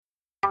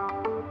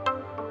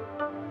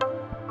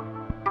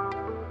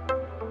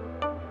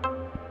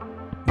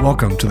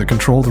Welcome to the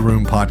Control the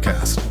Room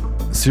podcast,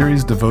 a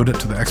series devoted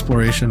to the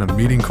exploration of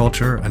meeting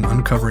culture and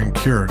uncovering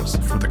cures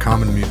for the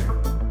common meeting.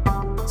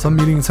 Some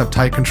meetings have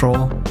tight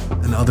control,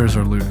 and others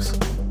are loose.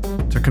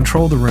 To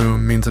control the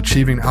room means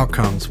achieving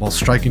outcomes while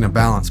striking a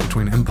balance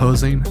between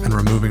imposing and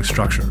removing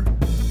structure,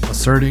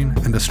 asserting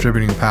and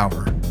distributing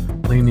power,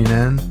 leaning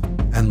in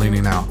and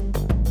leaning out,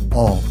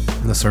 all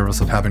in the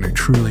service of having a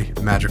truly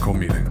magical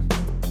meeting.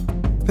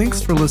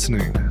 Thanks for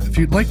listening. If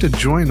you'd like to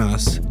join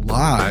us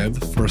live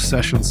for a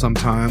session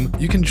sometime,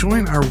 you can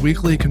join our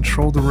weekly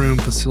Control the Room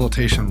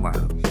Facilitation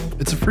Lab.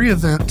 It's a free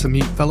event to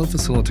meet fellow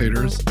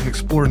facilitators and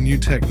explore new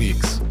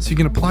techniques, so you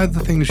can apply the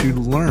things you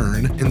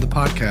learn in the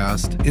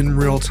podcast in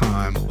real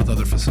time with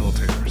other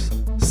facilitators.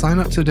 Sign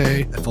up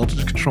today at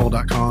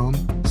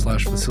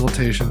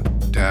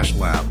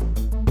voltagecontrol.com/facilitation-lab.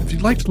 If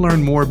you'd like to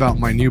learn more about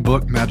my new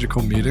book,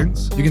 Magical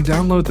Meetings, you can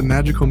download the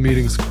Magical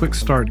Meetings Quick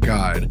Start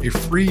Guide, a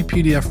free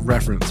PDF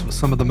reference with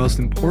some of the most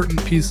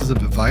important pieces of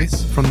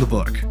advice from the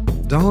book.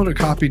 Download a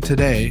copy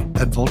today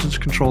at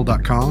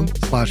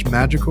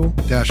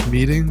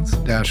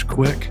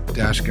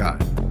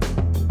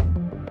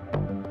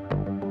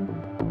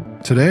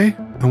voltagecontrol.com/magical-meetings-quick-guide. Today,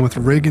 I'm with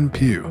Reagan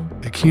Pugh,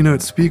 a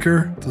keynote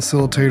speaker,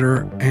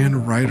 facilitator,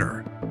 and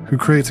writer who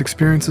creates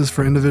experiences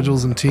for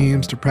individuals and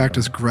teams to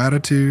practice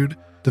gratitude,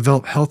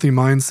 develop healthy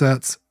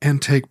mindsets, and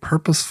take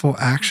purposeful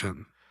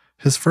action.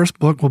 His first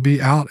book will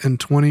be out in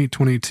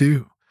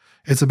 2022.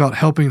 It's about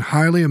helping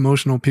highly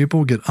emotional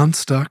people get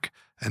unstuck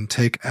and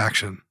take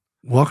action.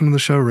 Welcome to the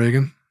show,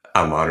 Reagan.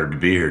 I'm honored to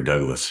be here,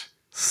 Douglas.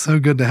 So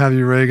good to have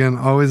you, Reagan.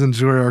 Always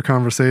enjoy our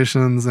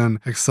conversations and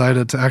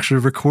excited to actually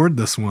record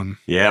this one.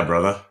 Yeah,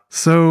 brother.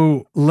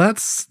 So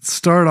let's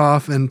start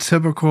off in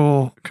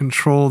typical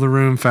Control the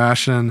Room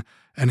fashion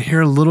and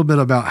hear a little bit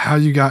about how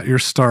you got your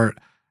start.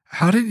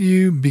 How did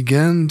you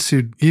begin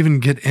to even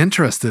get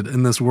interested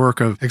in this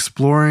work of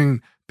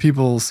exploring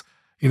people's,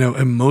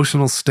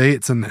 emotional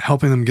states and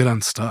helping them get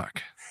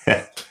unstuck?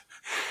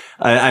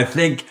 I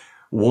think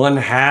one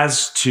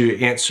has to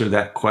answer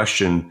that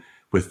question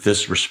with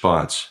this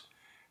response: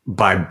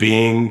 by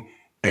being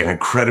an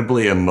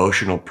incredibly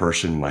emotional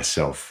person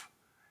myself.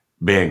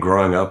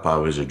 Growing up, I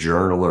was a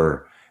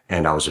journaler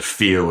and I was a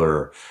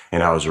feeler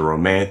and I was a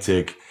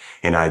romantic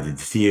and I did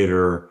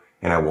theater.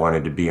 And I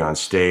wanted to be on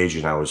stage,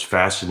 and I was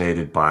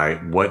fascinated by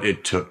what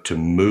it took to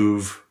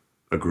move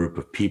a group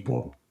of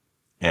people.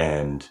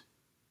 And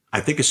I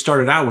think it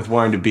started out with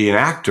wanting to be an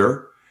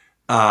actor,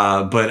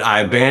 but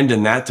I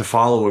abandoned that to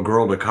follow a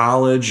girl to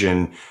college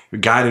and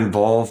got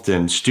involved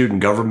in student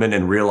government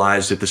and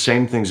realized that the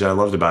same things I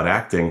loved about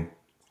acting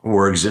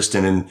were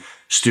existing in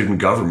student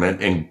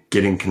government and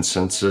getting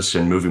consensus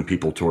and moving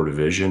people toward a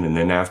vision. And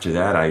then after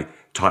that, I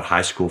taught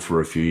high school for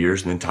a few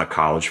years and then taught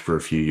college for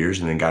a few years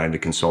and then got into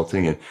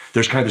consulting. And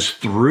there's kind of this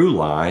through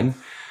line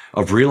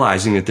of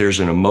realizing that there's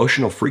an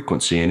emotional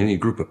frequency in any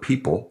group of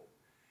people.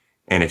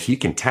 And if you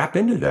can tap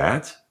into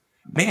that,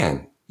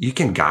 man, you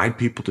can guide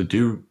people to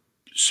do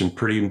some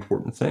pretty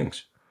important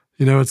things.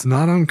 It's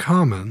not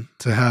uncommon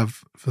to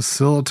have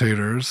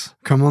facilitators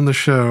come on the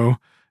show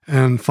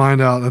and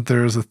find out that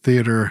there's a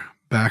theater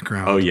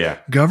background. Oh, yeah.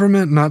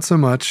 Government, not so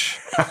much.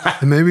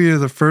 And maybe you're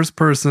the first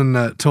person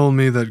that told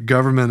me that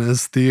government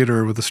is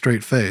theater with a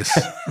straight face.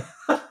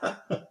 I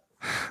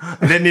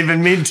didn't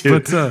even mean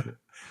to.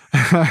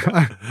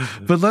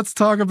 But let's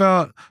talk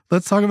about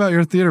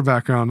your theater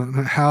background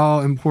and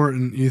how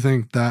important you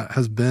think that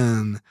has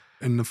been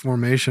in the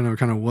formation of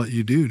kind of what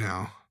you do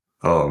now.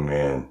 Oh,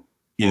 man.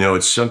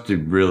 It's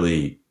something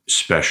really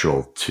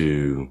special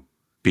to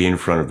be in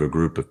front of a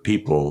group of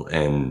people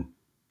and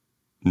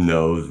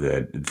know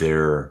that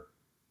they're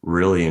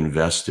really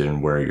invested in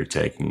where you're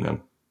taking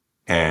them.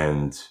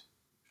 And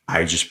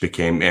I just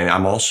became, and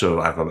I'm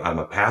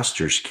a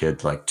pastor's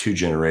kid, like 2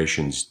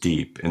 generations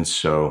deep. And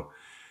so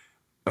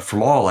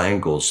from all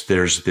angles,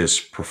 there's this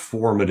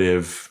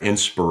performative,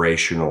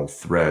 inspirational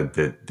thread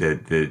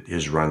that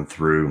has run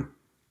through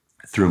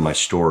my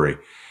story.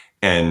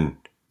 And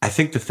I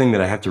think the thing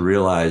that I have to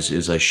realize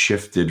is I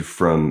shifted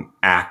from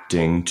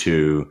acting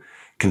to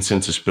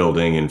consensus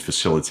building and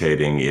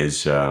facilitating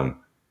is,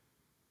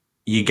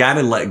 you got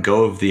to let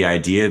go of the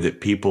idea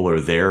that people are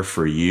there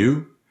for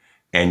you.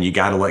 And you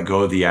got to let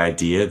go of the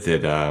idea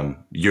that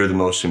you're the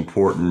most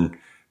important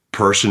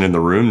person in the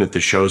room, that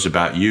the show's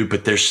about you.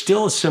 But there's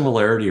still a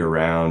similarity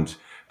around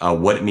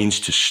what it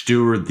means to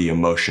steward the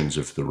emotions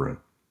of the room.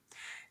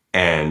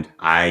 And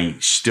I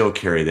still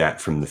carry that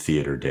from the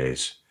theater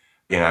days.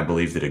 And I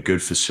believe that a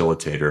good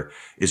facilitator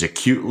is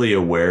acutely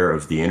aware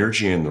of the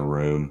energy in the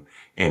room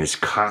and is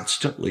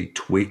constantly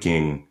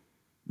tweaking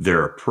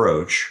their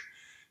approach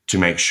to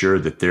make sure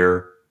that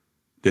they're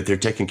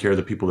taking care of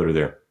the people that are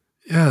there.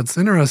 Yeah, it's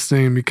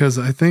interesting because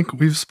I think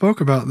we've spoke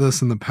about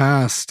this in the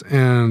past,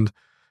 and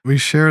we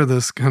share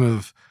this kind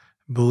of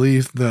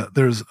belief that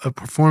there's a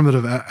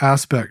performative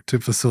aspect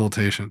to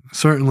facilitation.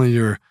 Certainly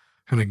you're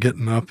kind of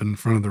getting up in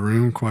front of the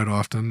room quite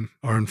often,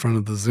 or in front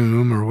of the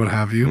Zoom or what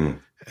have you.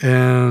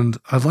 And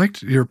I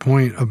liked your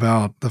point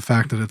about the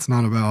fact that it's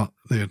not about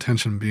the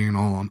attention being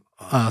all on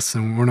us,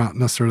 and we're not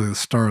necessarily the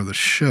star of the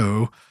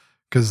show.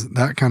 because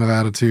that kind of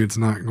attitude's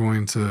not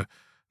going to,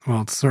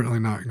 well, it's certainly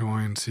not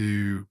going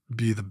to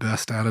be the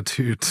best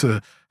attitude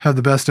to have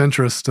the best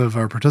interest of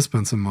our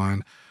participants in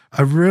mind.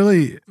 I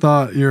really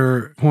thought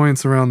your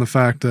points around the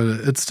fact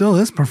that it still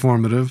is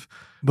performative,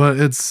 but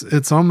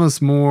it's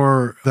almost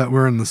more that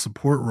we're in the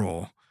support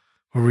role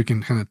where we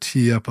can kind of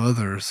tee up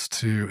others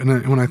to. And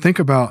then when I think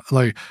about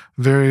like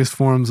various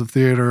forms of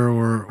theater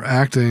or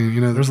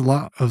acting, there's a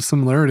lot of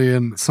similarity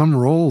in some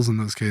roles in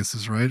those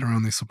cases, right?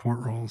 Around these support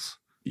roles.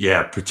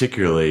 Yeah,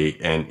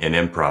 particularly in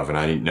improv. And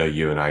I didn't know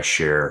you and I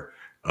share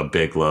a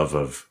big love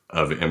of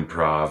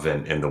improv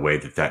and the way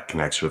that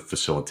connects with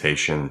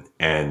facilitation.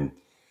 And,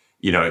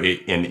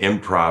 in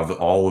improv,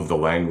 all of the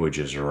language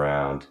is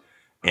around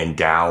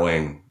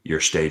endowing your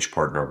stage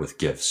partner with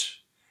gifts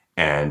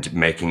and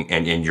making,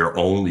 and your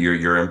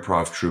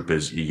improv troupe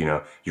is,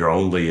 you're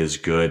only as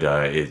good,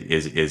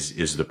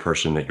 is the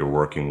person that you're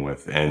working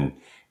with. And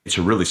it's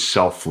a really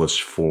selfless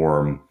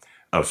form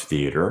of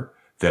theater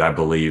that I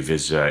believe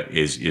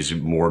is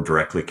more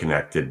directly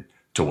connected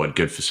to what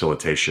good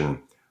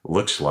facilitation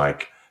looks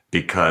like,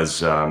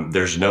 because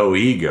there's no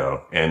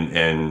ego,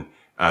 and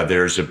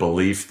there's a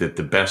belief that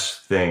the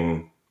best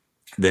thing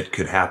that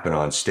could happen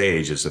on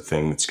stage is the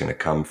thing that's going to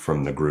come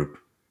from the group,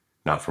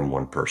 not from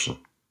one person.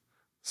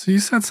 So you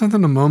said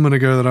something a moment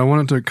ago that I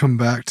wanted to come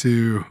back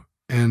to,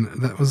 and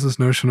that was this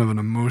notion of an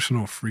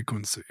emotional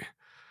frequency.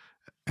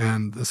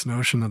 And this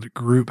notion that a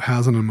group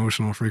has an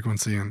emotional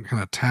frequency and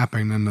kind of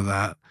tapping into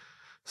that.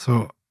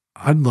 So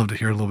I'd love to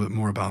hear a little bit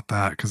more about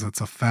that, because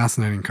it's a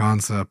fascinating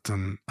concept,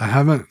 and I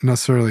haven't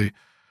necessarily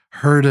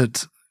heard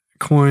it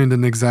coined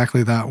in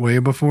exactly that way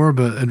before,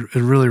 but it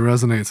really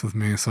resonates with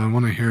me. So I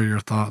want to hear your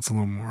thoughts a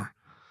little more.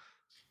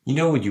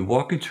 When you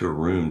walk into a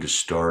room to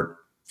start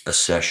a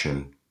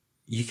session,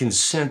 you can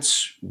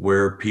sense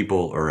where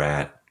people are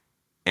at,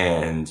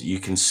 and you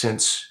can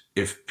sense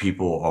if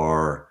people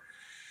are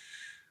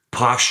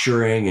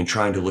posturing and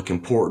trying to look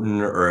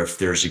important, or if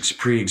there's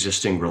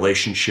pre-existing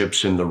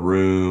relationships in the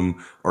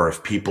room, or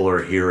if people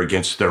are here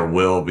against their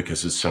will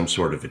because it's some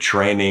sort of a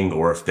training,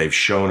 or if they've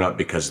shown up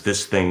because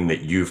this thing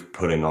that you've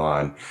putting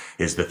on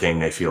is the thing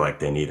they feel like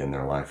they need in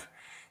their life.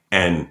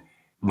 And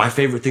my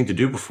favorite thing to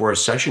do before a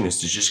session is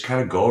to just kind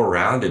of go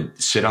around and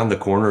sit on the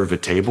corner of a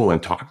table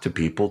and talk to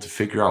people to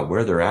figure out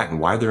where they're at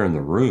and why they're in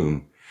the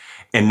room.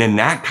 And then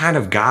that kind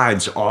of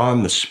guides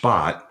on the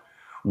spot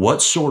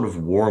what sort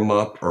of warm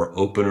up or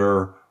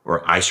opener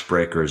or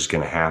icebreaker is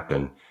going to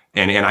happen.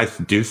 And I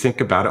do think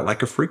about it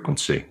like a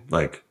frequency.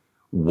 Like,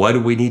 what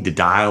do we need to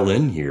dial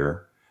in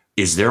here?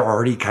 Is there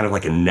already kind of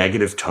like a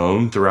negative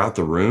tone throughout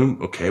the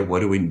room? Okay,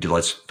 what do we do?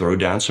 Let's throw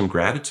down some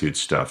gratitude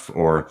stuff.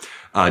 Or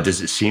does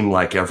it seem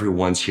like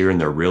everyone's here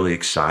and they're really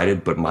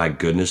excited, but my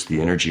goodness,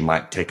 the energy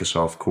might take us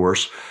off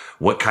course?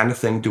 What kind of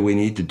thing do we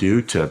need to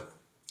do to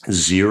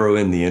zero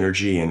in the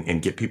energy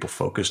and get people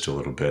focused a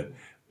little bit?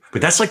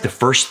 But that's like the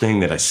first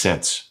thing that I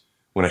sense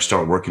when I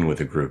start working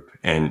with a group.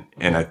 And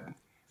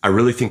I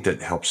really think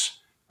that helps,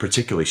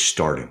 particularly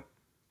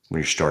when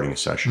you're starting a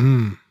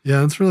session.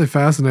 Yeah, it's really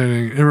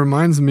fascinating. It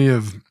reminds me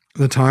of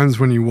the times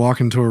when you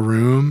walk into a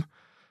room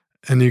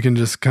and you can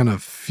just kind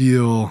of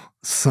feel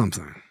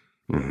something,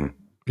 and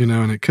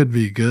it could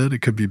be good, it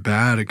could be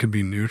bad, it could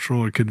be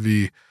neutral, it could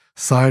be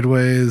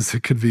sideways,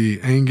 it could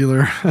be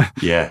angular.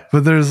 Yeah.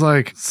 But there's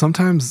like,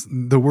 sometimes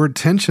the word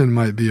tension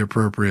might be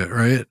appropriate,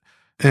 right?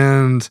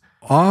 And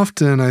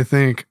often I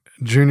think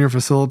junior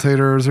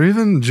facilitators, or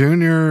even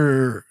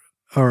junior,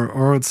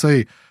 or I'd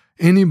say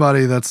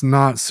anybody that's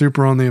not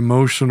super on the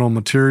emotional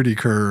maturity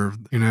curve,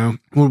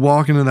 would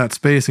walk into that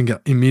space and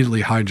get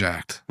immediately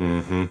hijacked.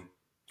 Mm-hmm.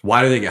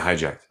 Why do they get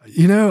hijacked?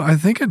 I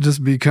think it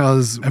just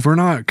because if we're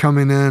not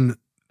coming in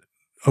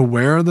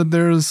aware that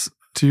there's,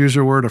 to use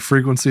your word, a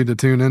frequency to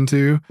tune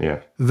into,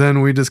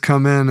 then we just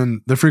come in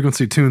and the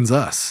frequency tunes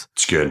us.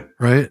 It's good.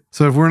 Right?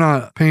 So if we're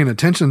not paying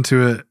attention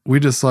to it, we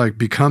just like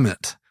become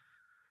it.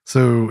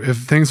 So if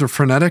things are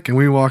frenetic and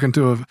we walk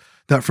into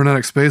that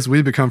frenetic space,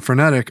 we become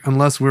frenetic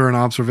unless we're in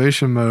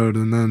observation mode,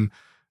 and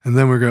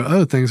then we go,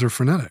 oh, things are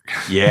frenetic.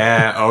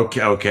 Yeah.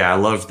 Okay. I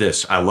love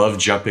this. I love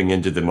jumping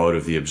into the mode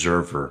of the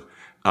observer,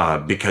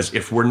 because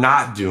if we're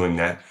not doing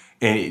that,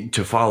 and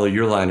to follow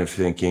your line of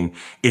thinking,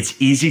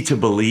 it's easy to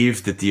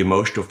believe that the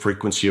emotional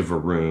frequency of a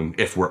room,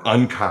 if we're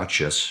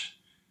unconscious,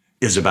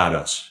 is about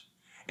us.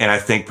 And I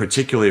think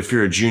particularly if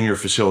you're a junior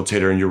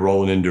facilitator and you're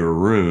rolling into a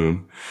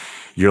room,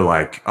 you're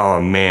like,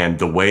 oh man,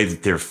 the way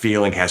that they're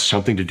feeling has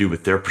something to do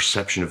with their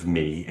perception of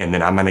me. And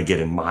then I'm going to get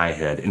in my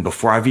head. And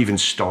before I've even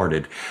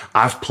started,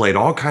 I've played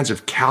all kinds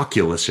of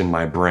calculus in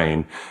my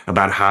brain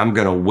about how I'm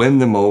going to win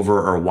them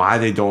over, or why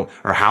they don't,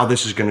 or how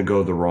this is going to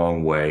go the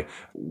wrong way,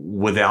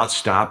 without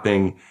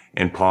stopping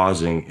and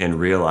pausing and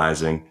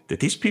realizing that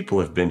these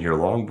people have been here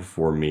long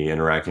before me,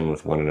 interacting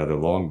with one another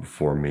long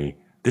before me.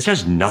 This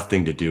has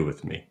nothing to do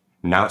with me.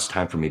 Now it's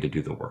time for me to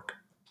do the work.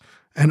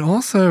 And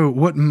also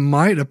what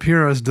might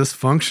appear as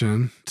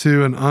dysfunction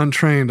to an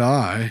untrained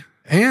eye,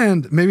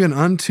 and maybe an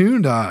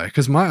untuned eye,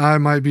 because my eye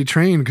might be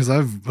trained because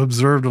I've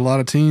observed a lot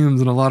of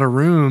teams in a lot of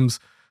rooms,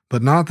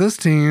 but not this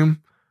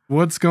team.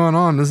 what's going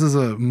on? This is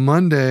a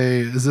Monday.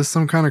 Is this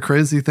some kind of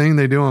crazy thing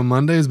they do on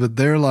Mondays, but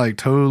they're like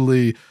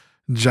totally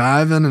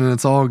jiving and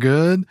it's all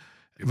good?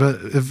 But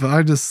if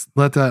I just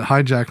let that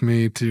hijack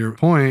me, to your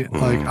point,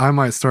 like I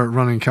might start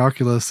running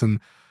calculus and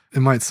it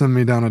might send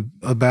me down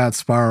a bad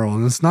spiral,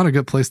 and it's not a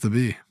good place to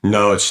be.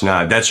 No, it's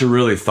not. That's a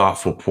really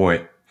thoughtful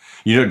point.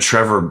 You know,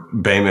 Trevor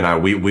Bayman and I,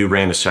 we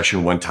ran a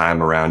session one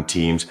time around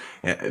teams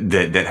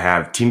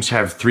teams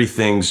have three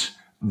things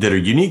that are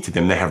unique to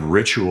them. They have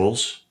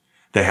rituals,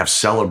 they have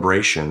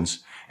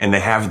celebrations, and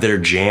they have their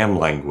jam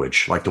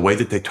language, like the way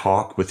that they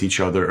talk with each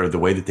other or the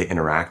way that they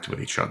interact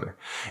with each other.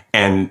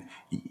 And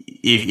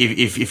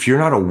if you're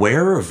not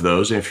aware of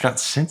those and if you're not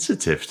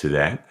sensitive to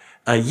that,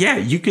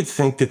 you could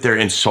think that they're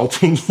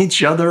insulting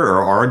each other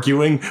or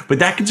arguing, but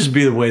that could just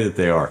be the way that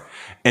they are.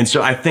 And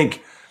so I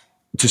think,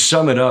 to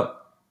sum it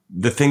up,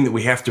 the thing that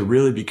we have to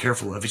really be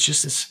careful of is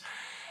just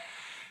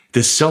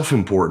this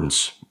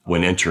self-importance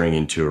when entering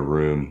into a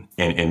room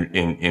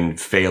and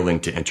failing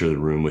to enter the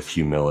room with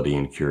humility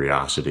and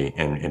curiosity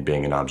and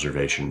being in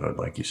observation mode,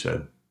 like you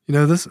said. You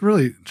know, this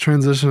really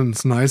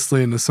transitions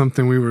nicely into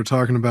something we were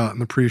talking about in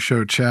the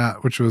pre-show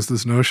chat, which was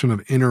this notion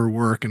of inner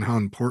work and how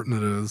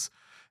important it is.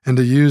 And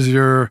to use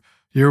your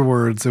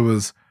words, it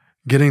was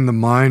getting the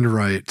mind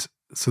right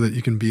so that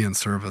you can be in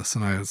service.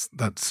 And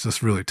that's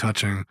just really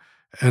touching.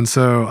 And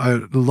so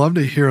I'd love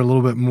to hear a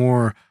little bit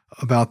more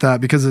about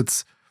that, because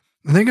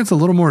I think it's a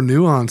little more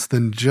nuanced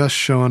than just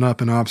showing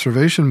up in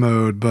observation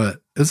mode,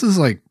 but this is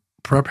like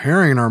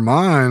preparing our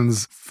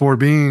minds for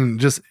being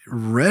just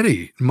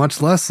ready,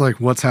 much less like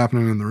what's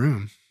happening in the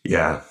room.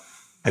 Yeah.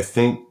 I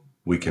think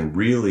we can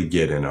really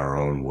get in our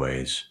own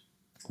ways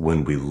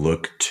when we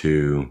look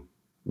to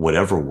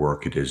whatever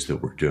work it is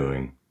that we're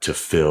doing to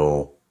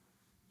fill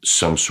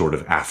some sort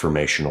of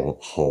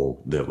affirmational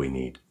hole that we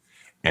need.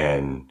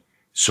 And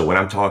so when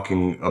I'm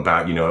talking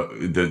about,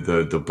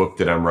 the book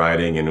that I'm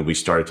writing, and we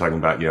started talking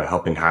about,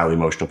 helping highly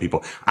emotional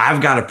people,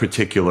 I've got a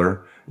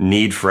particular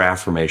need for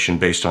affirmation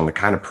based on the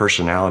kind of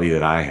personality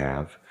that I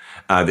have,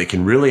 that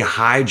can really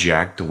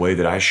hijack the way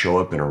that I show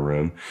up in a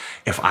room.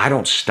 If I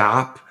don't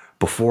stop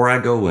before I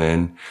go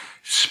in,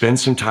 spend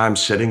some time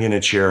sitting in a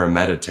chair and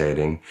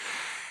meditating,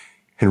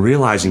 and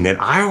realizing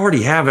that I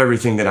already have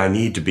everything that I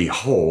need to be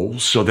whole,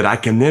 so that I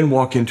can then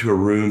walk into a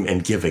room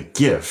and give a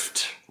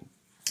gift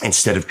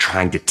instead of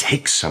trying to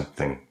take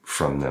something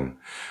from them.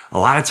 A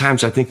lot of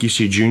times I think you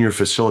see junior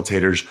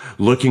facilitators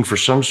looking for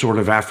some sort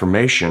of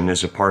affirmation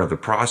as a part of the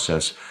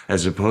process,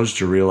 as opposed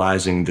to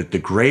realizing that the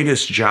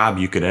greatest job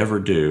you could ever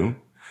do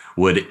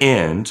would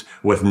end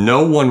with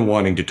no one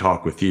wanting to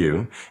talk with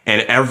you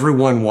and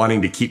everyone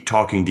wanting to keep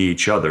talking to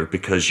each other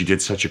because you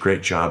did such a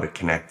great job at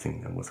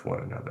connecting them with one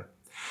another.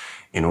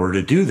 In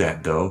order to do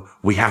that, though,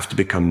 we have to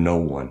become no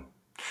one.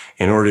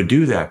 In order to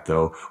do that,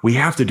 though, we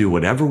have to do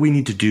whatever we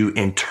need to do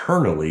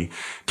internally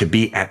to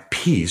be at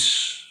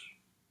peace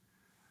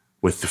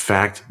with the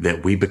fact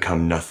that we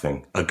become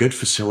nothing. A good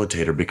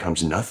facilitator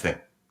becomes nothing.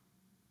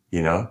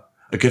 A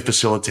good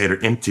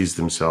facilitator empties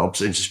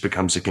themselves and just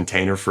becomes a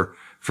container for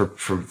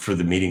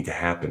the meeting to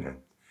happen in.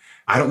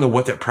 I don't know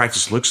what that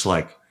practice looks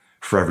like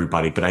for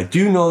everybody, but I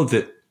do know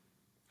that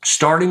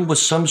starting with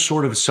some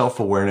sort of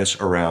self-awareness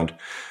around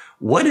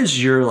what is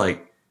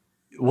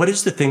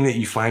the thing that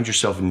you find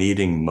yourself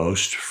needing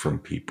most from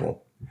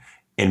people?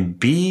 And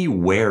be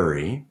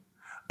wary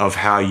of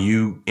how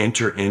you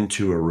enter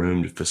into a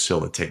room to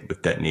facilitate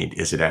with that need.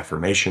 Is it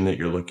affirmation that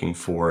you're looking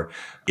for?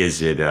 Are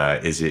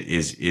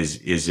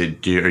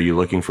you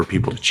looking for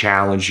people to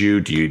challenge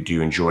you? Do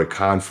you enjoy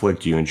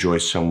conflict? Do you enjoy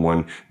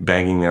someone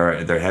banging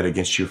their head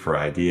against you for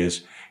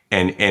ideas?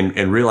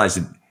 And realize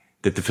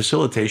that the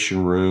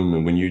facilitation room,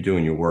 and when you're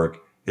doing your work,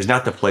 is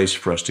not the place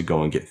for us to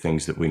go and get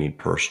things that we need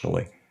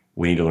personally.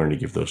 We need to learn to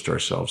give those to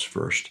ourselves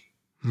first.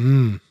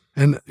 And,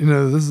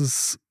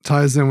 this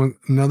ties in with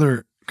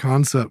another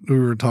concept we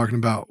were talking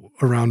about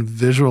around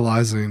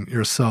visualizing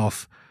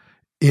yourself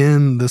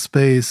in the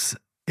space,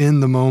 in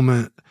the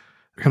moment,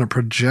 kind of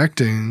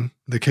projecting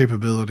the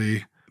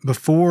capability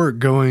before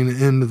going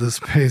into the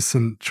space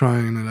and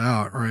trying it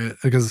out, right?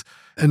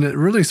 And it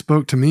really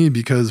spoke to me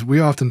because we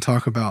often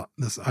talk about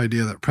this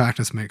idea that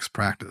practice makes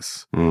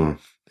practice.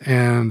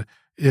 And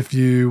if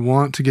you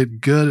want to get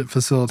good at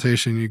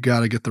facilitation, you got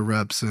to get the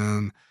reps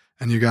in,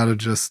 and you got to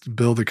just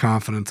build the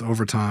confidence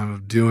over time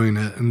of doing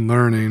it and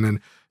learning,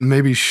 and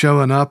maybe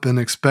showing up and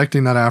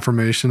expecting that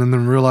affirmation, and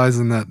then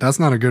realizing that that's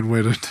not a good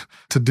way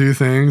to do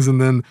things,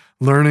 and then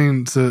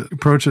learning to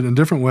approach it in a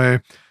different way.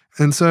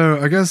 And so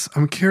I guess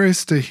I'm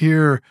curious to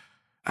hear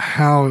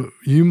how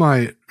you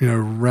might,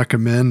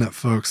 recommend that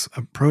folks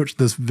approach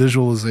this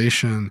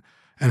visualization,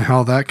 and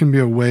how that can be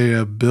a way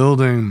of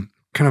building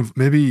kind of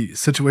maybe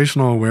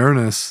situational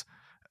awareness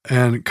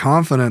and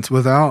confidence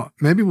with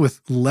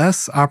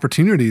less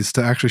opportunities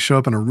to actually show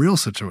up in a real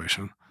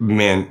situation.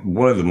 Man,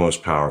 one of the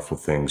most powerful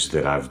things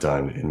that I've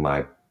done in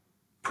my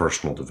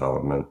personal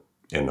development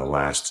in the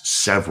last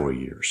several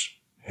years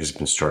has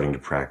been starting to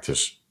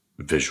practice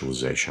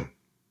visualization.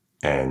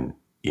 And,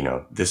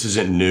 this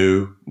isn't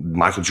new.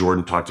 Michael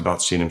Jordan talked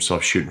about seeing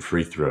himself shooting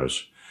free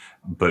throws.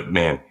 But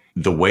man,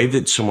 The way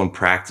that someone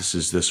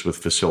practices this with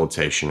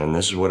facilitation, and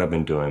this is what I've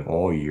been doing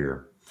all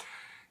year,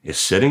 is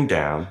sitting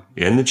down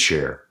in the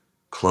chair,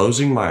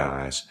 closing my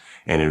eyes,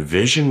 and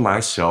envision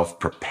myself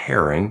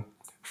preparing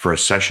for a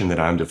session that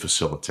I'm to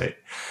facilitate.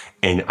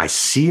 And I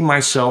see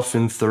myself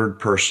in third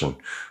person,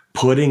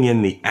 putting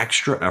in the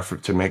extra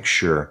effort to make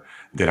sure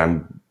that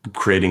I'm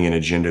creating an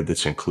agenda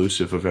that's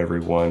inclusive of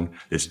everyone,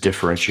 that's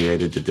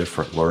differentiated to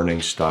different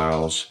learning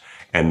styles,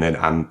 and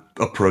that I'm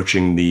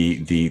approaching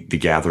the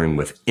gathering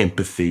with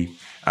empathy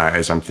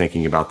as I'm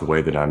thinking about the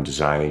way that I'm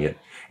designing it.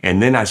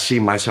 And then I see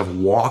myself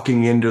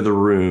walking into the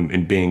room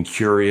and being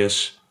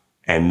curious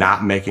and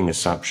not making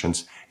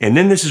assumptions. And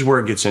then this is where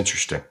it gets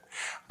interesting.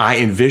 I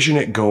envision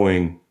it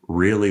going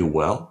really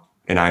well.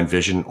 And I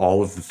envision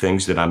all of the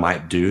things that I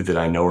might do that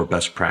I know are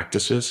best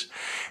practices.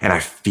 And I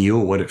feel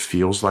what it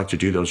feels like to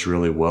do those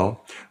really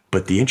well.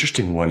 But the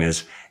interesting one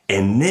is,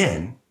 and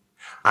then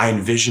I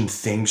envision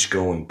things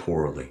going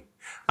poorly.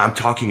 I'm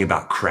talking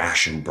about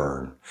crash and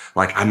burn.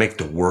 Like I make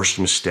the worst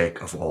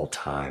mistake of all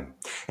time.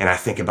 And I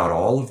think about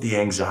all of the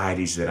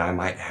anxieties that I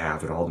might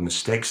have and all the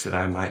mistakes that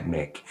I might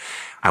make.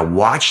 I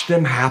watch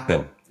them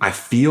happen. I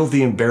feel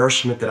the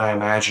embarrassment that I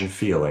imagine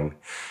feeling.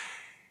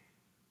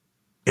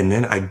 And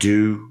then I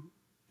do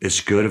as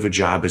good of a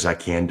job as I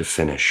can to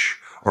finish.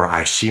 Or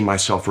I see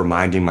myself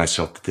reminding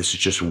myself that this is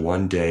just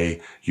one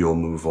day, you'll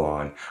move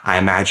on. I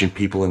imagine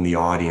people in the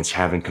audience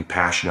having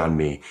compassion on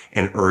me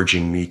and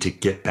urging me to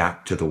get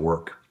back to the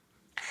work.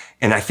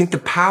 And I think the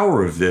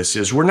power of this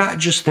is we're not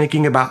just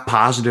thinking about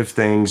positive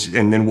things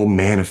and then we'll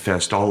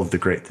manifest all of the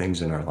great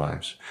things in our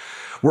lives.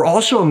 We're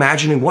also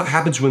imagining what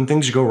happens when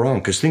things go wrong,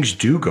 because things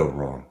do go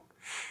wrong.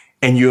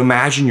 And you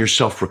imagine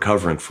yourself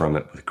recovering from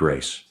it with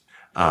grace.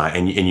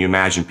 And you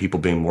imagine people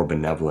being more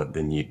benevolent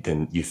than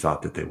you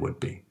thought that they would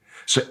be.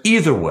 So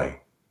either way,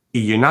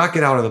 you knock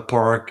it out of the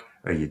park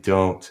or you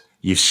don't.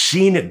 You've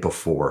seen it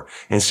before.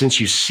 And since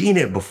you've seen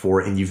it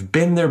before and you've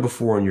been there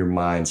before in your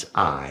mind's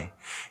eye,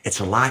 it's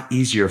a lot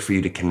easier for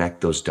you to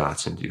connect those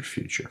dots into your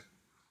future.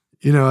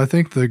 You know, I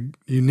think the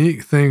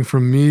unique thing for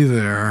me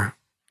there,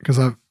 because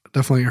I've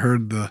definitely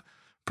heard the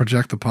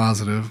project the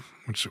positive,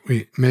 which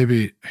we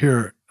maybe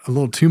hear a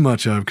little too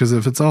much of, because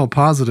if it's all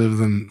positive,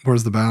 then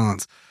where's the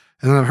balance?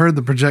 And then I've heard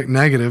the project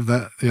negative,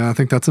 that, you know, I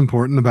think that's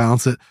important to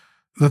balance it.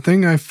 The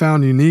thing I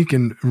found unique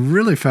and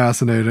really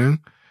fascinating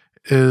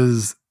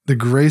is the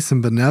grace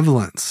and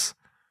benevolence,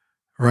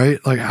 right?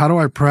 Like, how do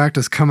I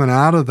practice coming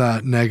out of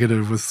that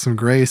negative with some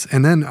grace,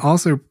 and then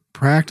also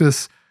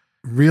practice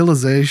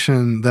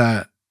realization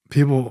that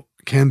people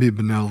can be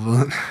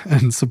benevolent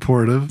and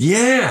supportive.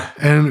 Yeah.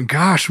 And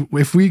gosh,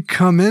 if we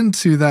come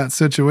into that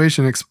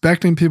situation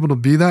expecting people to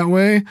be that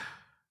way,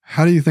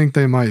 how do you think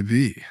they might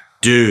be?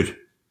 Dude,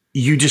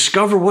 you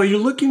discover what you're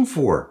looking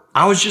for.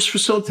 I was just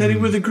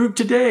facilitating with a group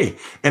today,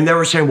 and they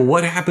were saying, well,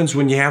 what happens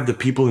when you have the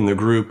people in the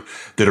group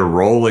that are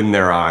rolling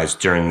their eyes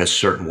during this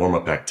certain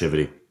warm-up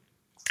activity?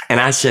 And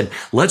I said,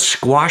 let's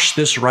squash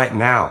this right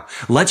now.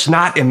 Let's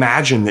not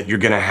imagine that you're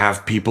going to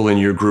have people in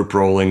your group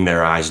rolling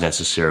their eyes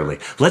necessarily.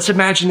 Let's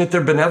imagine that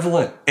they're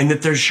benevolent and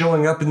that they're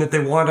showing up and that they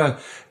want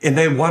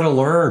to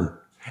learn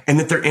and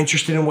that they're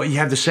interested in what you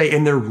have to say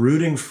and they're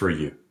rooting for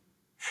you.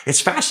 It's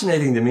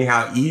fascinating to me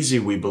how easy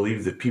we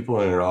believe that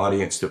people in an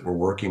audience that we're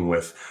working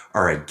with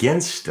are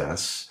against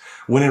us,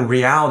 when in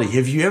reality,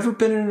 have you ever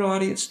been in an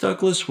audience,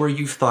 Douglas, where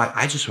you've thought,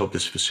 I just hope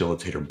this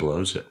facilitator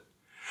blows it?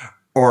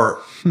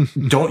 Or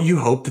don't you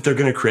hope that they're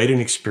going to create an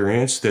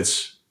experience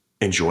that's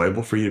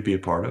enjoyable for you to be a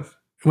part of?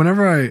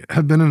 Whenever I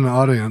have been in an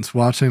audience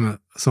watching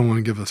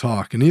someone give a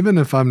talk, and even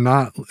if I'm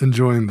not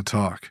enjoying the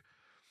talk,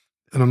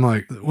 and I'm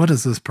like, what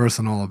is this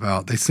person all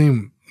about? They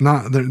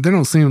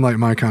don't seem like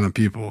my kind of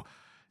people.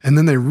 And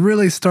then they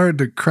really start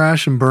to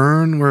crash and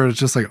burn where it's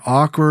just like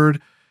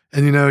awkward.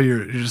 And, you know,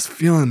 you're just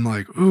feeling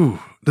like, ooh,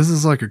 this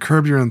is like a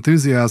Curb Your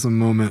Enthusiasm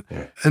moment.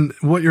 Yeah. And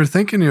what you're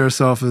thinking to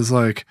yourself is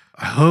like,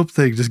 I hope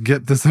they just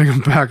get this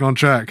thing back on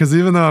track. Because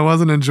even though I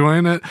wasn't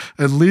enjoying it,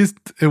 at least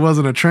it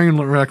wasn't a train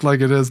wreck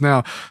like it is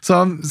now. So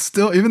I'm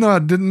still, even though I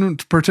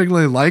didn't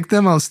particularly like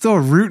them, I was still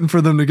rooting for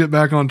them to get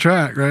back on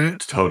track, right?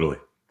 Totally.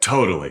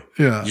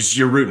 Yeah.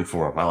 You're rooting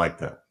for them. I like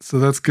that. So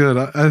that's good.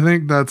 I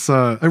think that's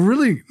a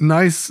really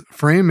nice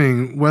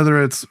framing,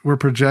 whether it's we're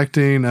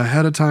projecting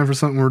ahead of time for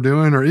something we're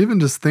doing, or even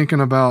just thinking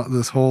about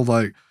this whole,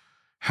 like,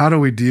 how do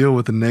we deal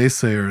with the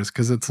naysayers?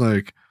 Because it's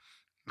like,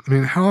 I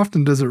mean, how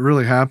often does it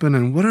really happen?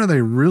 And what are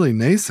they really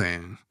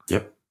naysaying?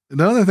 Yep.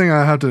 The other thing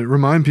I have to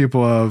remind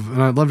people of,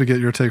 and I'd love to get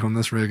your take on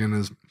this, Reagan,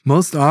 is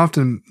most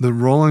often the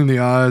rolling the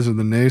eyes or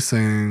the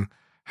naysaying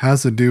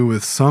has to do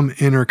with some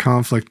inner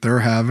conflict they're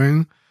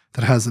having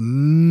that has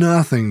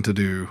nothing to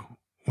do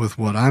with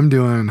what I'm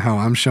doing, how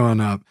I'm showing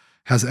up,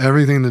 has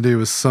everything to do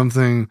with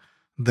something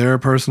they're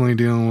personally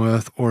dealing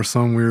with or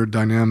some weird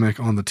dynamic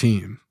on the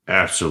team.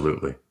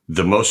 Absolutely.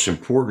 The most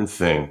important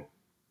thing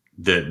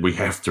that we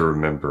have to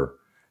remember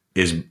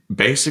is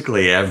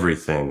basically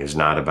everything is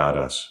not about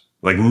us.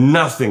 Like,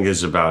 nothing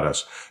is about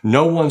us.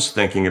 No one's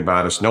thinking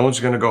about us. No one's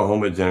going to go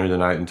home at dinner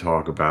tonight and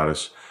talk about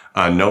us.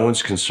 No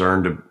one's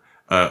concerned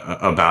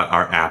about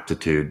our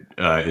aptitude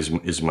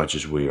as much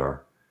as we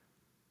are.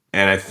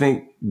 And I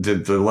think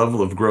the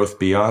level of growth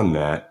beyond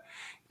that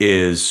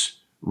is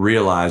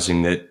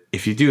realizing that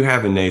if you do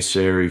have a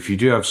naysayer, if you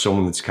do have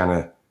someone that's kind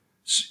of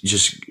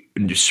just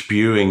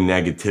spewing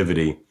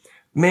negativity,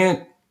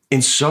 man,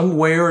 in some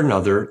way or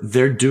another,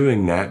 they're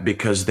doing that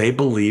because they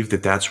believe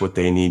that that's what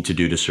they need to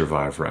do to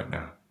survive right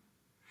now.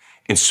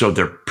 And so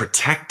they're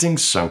protecting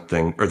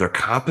something or they're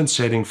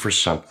compensating for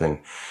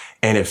something.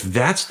 And if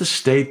that's the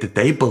state that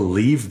they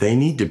believe they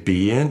need to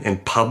be in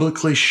and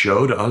publicly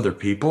show to other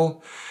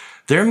people,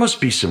 there must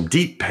be some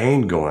deep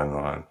pain going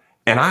on.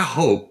 And I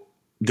hope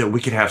that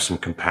we can have some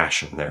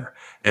compassion there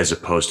as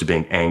opposed to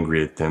being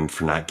angry at them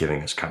for not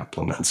giving us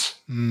compliments.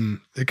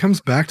 It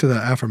comes back to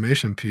that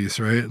affirmation piece,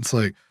 right? It's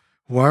like,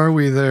 why are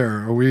we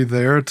there? Are we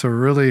there to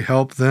really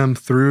help them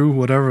through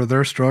whatever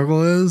their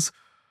struggle is?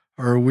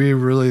 Or are we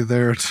really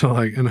there to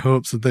like in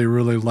hopes that they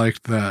really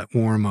liked that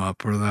warm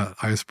up or that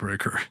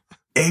icebreaker?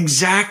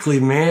 Exactly,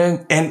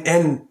 man.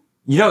 And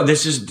you know,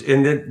 this is,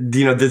 and then,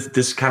 you know,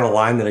 this kind of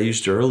line that I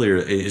used earlier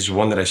is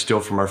one that I steal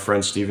from our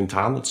friend Stephen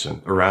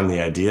Tomlinson around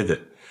the idea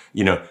that,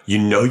 you know,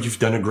 you've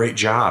done a great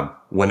job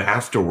when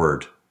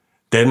afterward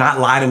they're not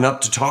lining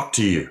up to talk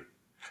to you.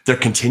 They're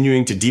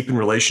continuing to deepen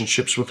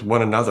relationships with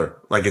one another.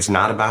 Like it's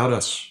not about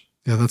us.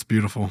 Yeah, that's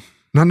beautiful.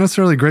 Not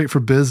necessarily great for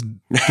biz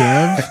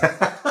dev,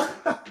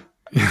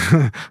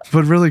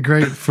 but really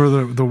great for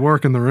the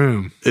work in the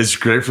room. It's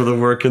great for the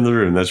work in the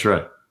room. That's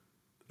right.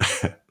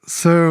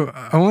 So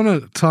I want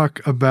to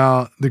talk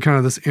about the kind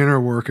of this inner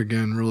work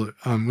again. Really,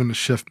 I'm going to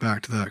shift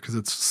back to that because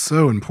it's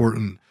so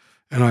important.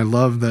 And I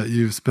love that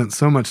you've spent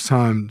so much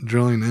time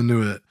drilling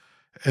into it.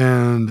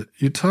 And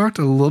you talked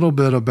a little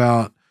bit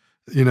about,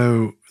 you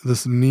know,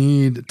 this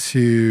need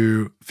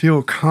to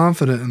feel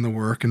confident in the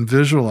work and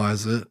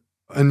visualize it.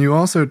 And you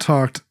also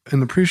talked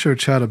in the pre-show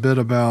chat a bit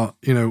about,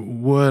 you know,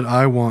 would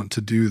I want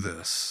to do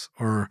this?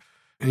 Or,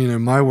 you know,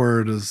 my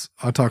word is,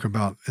 I talk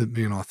about it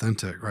being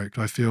authentic, right?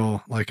 I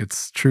feel like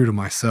it's true to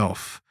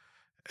myself.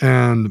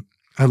 And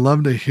I'd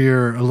love to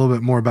hear a little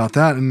bit more about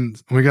that.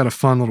 And we got a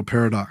fun little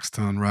paradox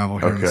to unravel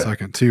here in a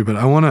second too. But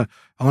I want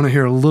to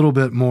hear a little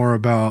bit more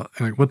about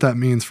like what that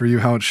means for you,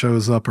 how it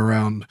shows up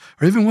around,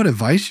 or even what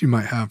advice you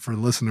might have for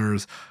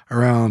listeners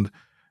around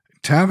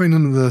tapping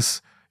into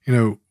this, you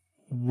know,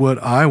 would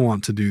I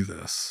want to do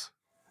this?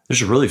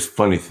 There's a really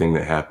funny thing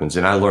that happens.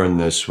 And I learned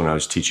this when I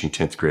was teaching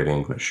 10th grade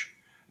English.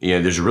 You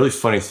know, there's a really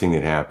funny thing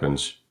that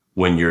happens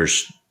when you're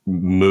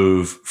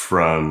move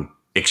from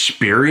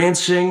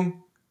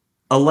experiencing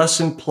a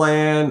lesson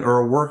plan or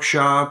a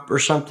workshop or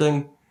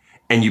something,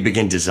 and you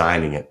begin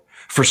designing it.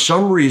 For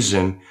some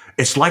reason,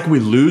 it's like we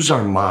lose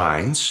our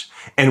minds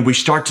and we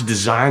start to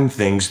design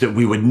things that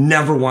we would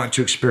never want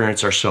to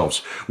experience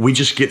ourselves. We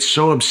just get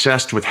so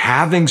obsessed with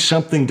having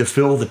something to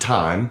fill the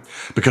time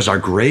because our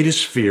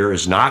greatest fear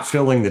is not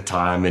filling the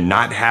time and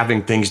not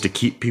having things to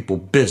keep people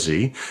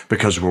busy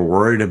because we're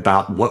worried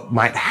about what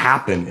might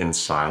happen in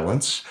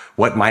silence,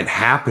 what might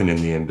happen in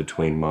the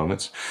in-between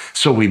moments.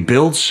 So we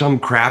build some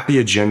crappy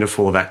agenda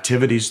full of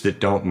activities that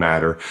don't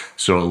matter.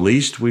 So at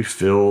least we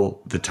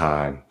fill the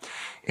time.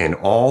 And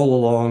all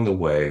along the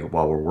way,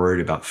 while we're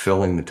worried about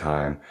filling the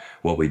time,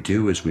 what we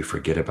do is we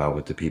forget about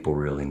what the people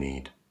really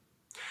need.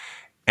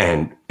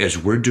 And as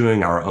we're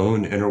doing our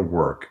own inner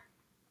work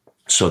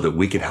so that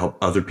we can help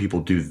other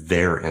people do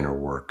their inner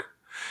work,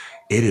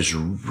 it is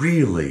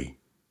really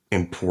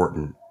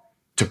important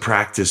to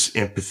practice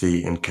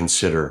empathy and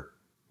consider,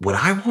 would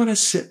I want to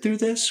sit through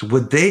this?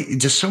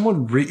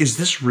 Is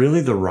this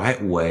really the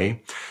right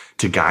way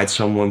to guide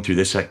someone through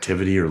this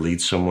activity or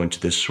lead someone to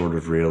this sort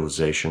of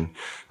realization?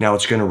 Now,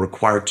 it's going to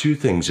require two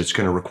things. It's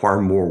going to require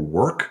more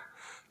work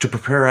to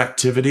prepare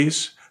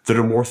activities that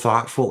are more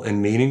thoughtful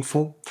and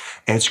meaningful.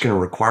 And it's going to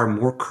require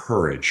more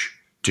courage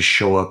to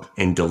show up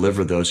and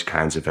deliver those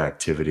kinds of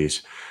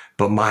activities.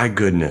 But my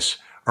goodness,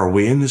 are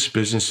we in this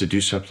business to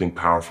do something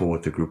powerful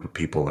with a group of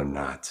people or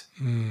not?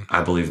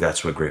 I believe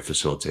that's what great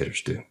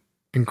facilitators do.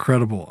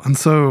 Incredible. And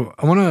so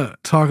I want to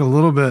talk a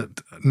little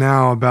bit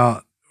now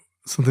about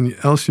something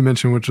else you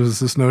mentioned, which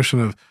was this notion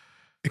of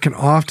it can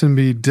often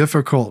be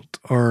difficult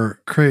or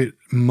create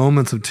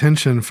moments of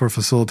tension for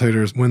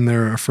facilitators when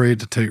they're afraid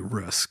to take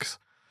risks.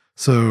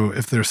 So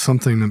if there's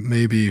something that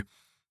maybe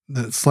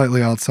that's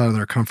slightly outside of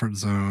their comfort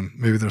zone,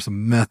 maybe there's a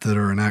method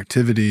or an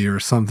activity or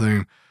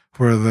something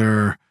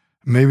where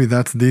maybe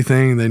that's the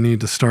thing they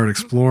need to start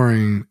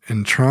exploring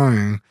and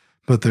trying,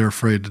 but they're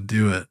afraid to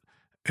do it.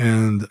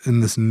 And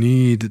in this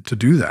need to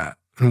do that.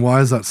 And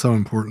why is that so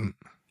important?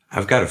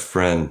 I've got a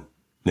friend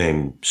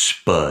named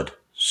Spud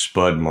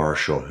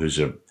Marshall, who's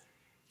a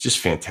just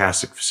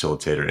fantastic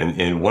facilitator.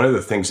 And one of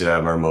the things that I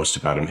admire most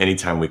about him,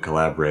 anytime we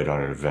collaborate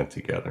on an event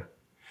together,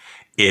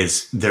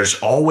 is there's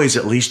always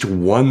at least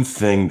one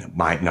thing that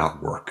might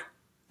not work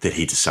that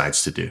he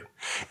decides to do.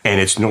 And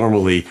it's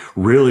normally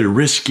really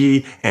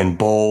risky and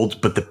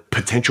bold, but the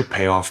potential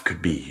payoff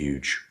could be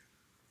huge.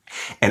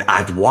 And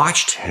I've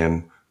watched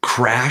him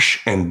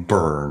crash and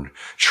burn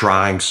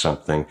trying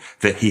something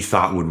that he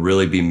thought would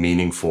really be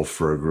meaningful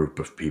for a group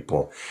of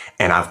people.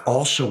 And I've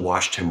also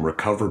watched him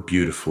recover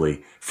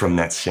beautifully from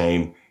that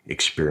same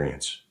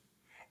experience.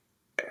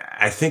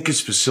 I think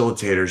as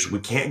facilitators, we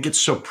can't get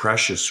so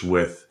precious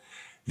with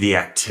the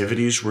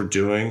activities we're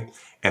doing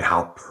and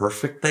how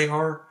perfect they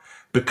are,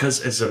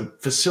 because as a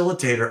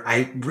facilitator,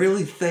 I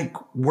really think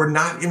we're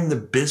not in the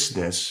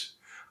business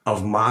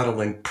of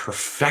modeling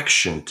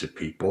perfection to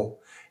people.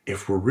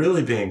 If we're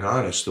really being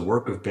honest, the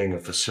work of being a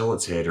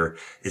facilitator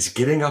is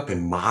getting up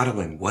and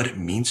modeling what it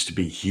means to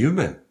be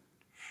human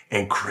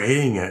and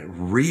creating a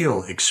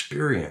real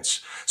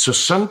experience. So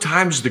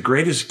sometimes the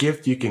greatest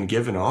gift you can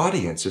give an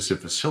audience as a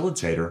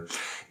facilitator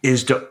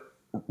is to,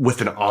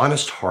 with an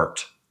honest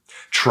heart,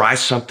 try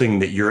something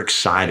that you're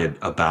excited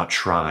about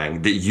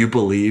trying, that you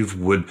believe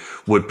would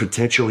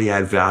potentially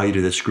add value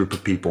to this group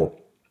of people,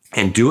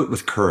 and do it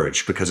with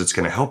courage, because it's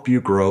going to help you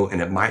grow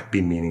and it might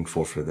be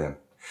meaningful for them.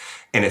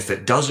 And if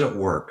it doesn't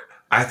work,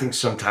 I think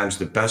sometimes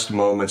the best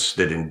moments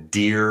that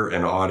endear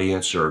an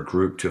audience or a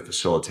group to a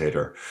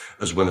facilitator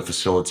is when the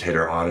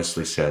facilitator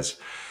honestly says,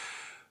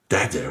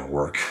 that didn't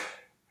work.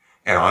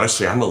 And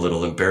honestly, I'm a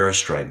little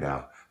embarrassed right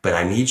now, but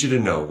I need you to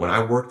know when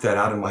I worked that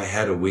out in my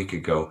head a week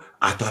ago,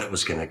 I thought it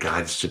was going to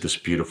guide us to this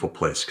beautiful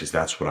place because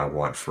that's what I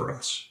want for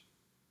us.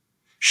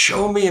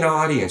 Show me an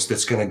audience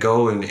that's going to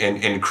go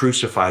and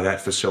crucify that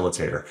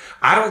facilitator.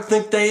 I don't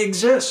think they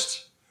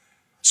exist.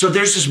 So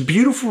there's this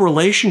beautiful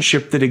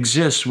relationship that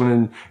exists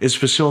when, as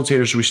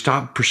facilitators, we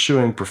stop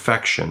pursuing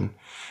perfection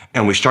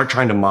and we start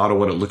trying to model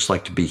what it looks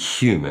like to be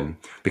human,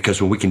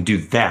 because when we can do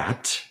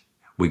that,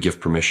 we give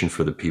permission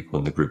for the people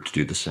in the group to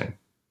do the same.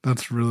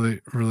 That's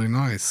really, really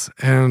nice.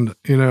 And,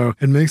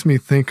 it makes me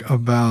think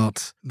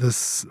about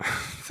this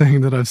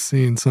thing that I've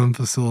seen some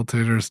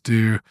facilitators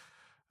do.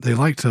 They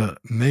like to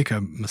make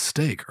a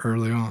mistake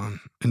early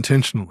on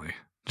intentionally,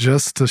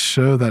 just to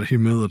show that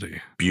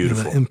humility.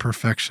 Beautiful. The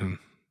imperfection.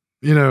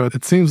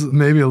 It seems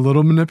maybe a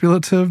little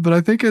manipulative, but I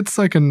think it's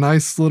like a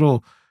nice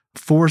little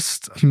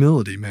forced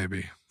humility,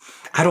 maybe.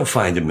 I don't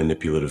find it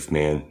manipulative,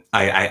 man.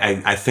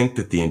 I think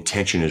that the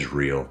intention is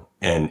real.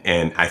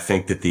 And I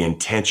think that the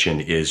intention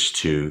is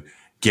to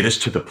get us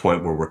to the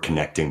point where we're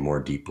connecting more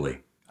deeply.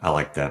 I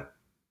like that.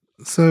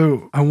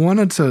 So I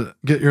wanted to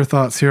get your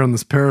thoughts here on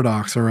this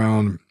paradox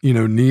around,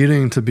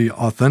 needing to be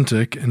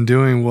authentic and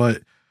doing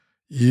what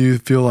you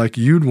feel like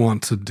you'd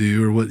want to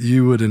do or what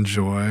you would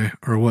enjoy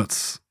or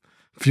what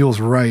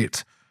feels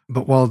right,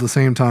 but while at the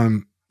same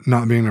time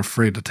not being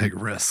afraid to take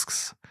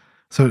risks.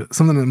 So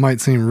something that might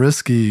seem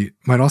risky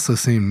might also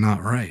seem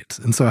not right.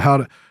 And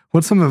so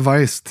what's some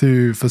advice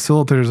to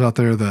facilitators out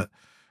there that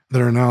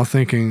are now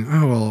thinking,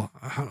 oh, well,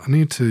 I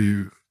need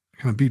to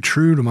kind of be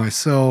true to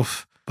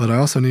myself, but I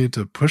also need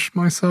to push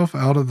myself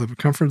out of the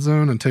comfort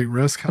zone and take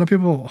risks? How do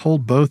people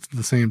hold both at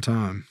the same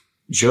time?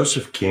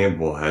 Joseph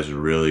Campbell has a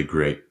really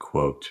great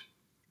quote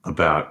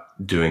about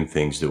doing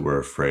things that we're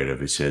afraid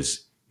of. He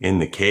says, "In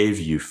the cave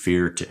you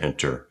fear to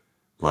enter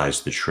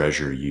lies the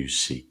treasure you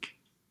seek."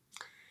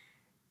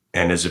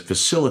 And as a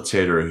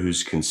facilitator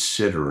who's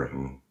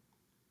considering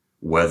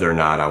whether or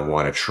not I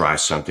want to try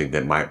something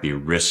that might be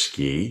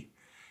risky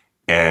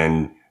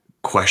and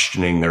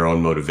questioning their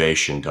own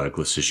motivation,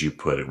 Douglas, as you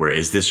put it, where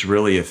is this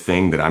really a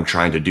thing that I'm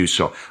trying to do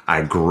so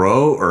I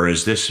grow, or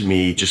is this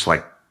me just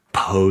like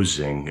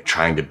posing,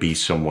 trying to be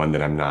someone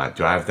that I'm not?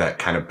 Do I have that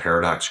kind of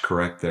paradox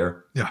correct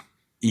there? Yeah.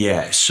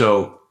 Yeah.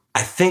 So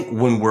I think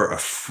when we're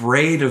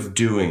afraid of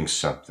doing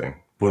something,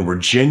 when we're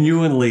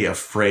genuinely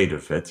afraid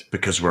of it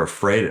because we're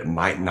afraid it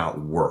might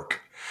not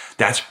work,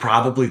 that's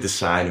probably the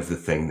sign of the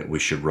thing that we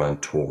should run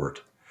toward.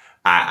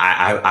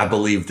 I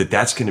believe that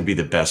that's going to be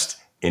the best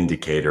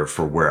indicator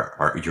for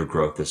where your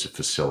growth as a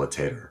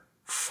facilitator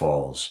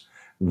falls.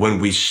 When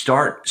we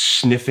start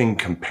sniffing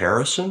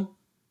comparison,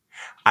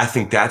 I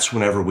think that's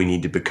whenever we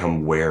need to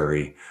become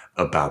wary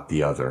about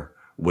the other,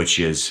 which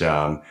is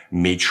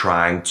me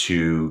trying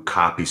to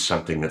copy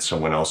something that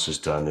someone else has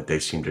done that they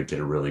seem to get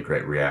a really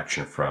great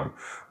reaction from,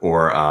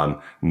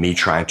 or me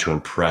trying to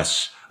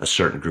impress a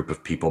certain group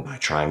of people by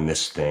trying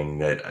this thing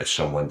that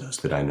someone does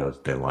that I know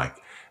that they like.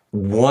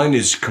 One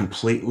is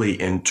completely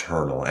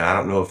internal, and I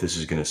don't know if this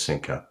is going to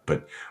sync up,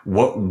 but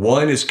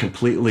one is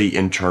completely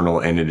internal,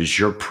 and it is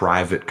your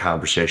private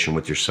conversation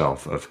with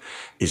yourself of,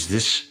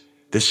 this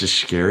is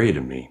scary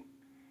to me,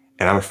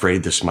 and I'm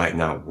afraid this might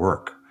not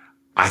work.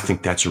 I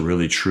think that's a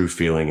really true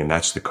feeling, and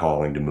that's the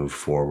calling to move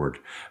forward.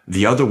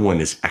 The other one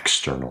is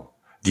external.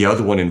 The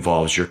other one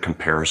involves your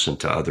comparison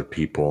to other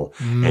people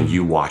and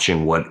you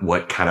watching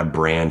what kind of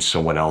brand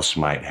someone else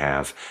might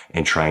have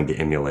and trying to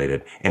emulate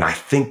it. And I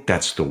think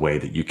that's the way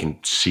that you can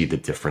see the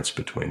difference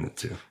between the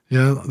two.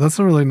 Yeah, that's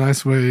a really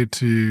nice way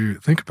to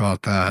think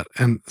about that.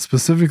 And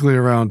specifically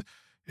around,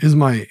 is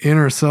my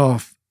inner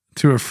self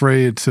too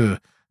afraid to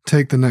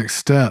take the next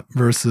step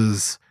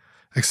versus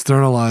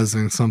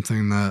externalizing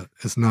something that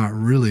is not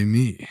really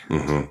me?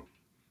 Mm-hmm.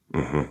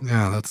 Mm-hmm.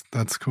 Yeah,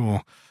 that's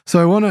cool. So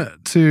I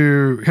wanted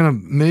to kind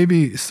of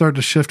maybe start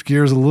to shift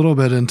gears a little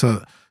bit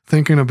into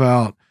thinking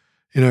about,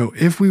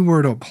 If we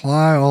were to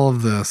apply all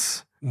of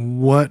this,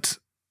 what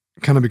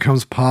kind of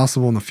becomes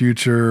possible in the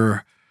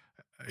future?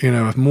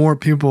 If more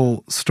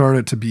people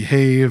started to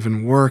behave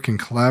and work and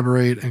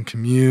collaborate and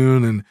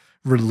commune and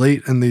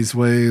relate in these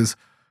ways,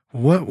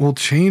 what will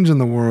change in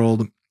the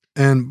world?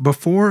 And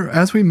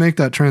as we make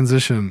that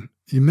transition,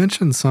 you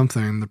mentioned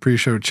something in the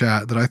pre-show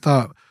chat that I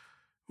thought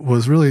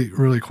was really,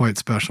 really quite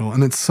special.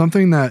 And it's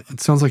something that it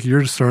sounds like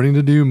you're starting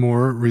to do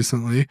more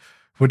recently,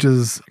 which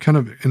is kind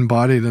of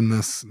embodied in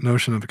this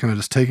notion of kind of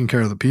just taking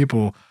care of the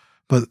people.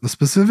 But the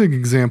specific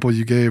example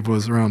you gave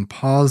was around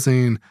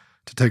pausing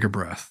to take a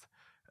breath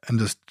and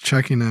just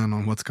checking in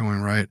on what's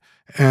going right.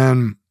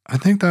 And I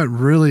think that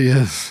really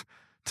is,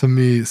 to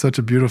me, such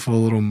a beautiful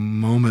little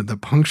moment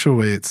that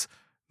punctuates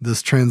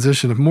this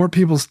transition. If more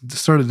people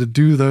started to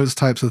do those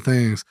types of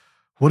things,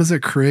 what does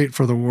it create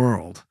for the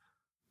world?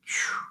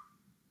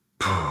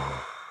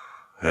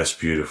 That's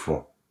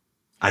beautiful.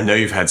 I know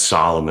you've had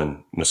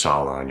Solomon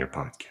Masala on your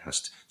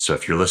podcast. So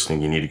if you're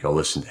listening, you need to go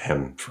listen to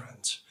him,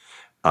 friends,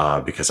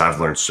 because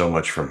I've learned so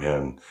much from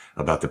him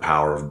about the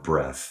power of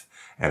breath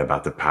and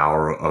about the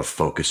power of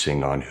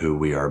focusing on who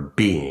we are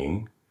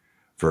being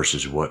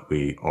versus what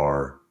we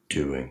are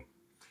doing.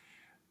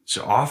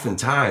 So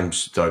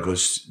oftentimes,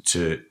 Douglas,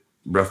 to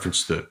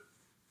reference the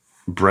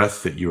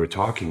breath that you were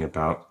talking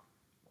about,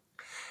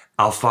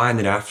 I'll find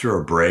that after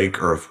a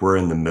break, or if we're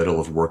in the middle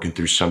of working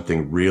through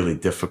something really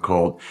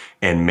difficult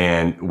and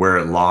man, we're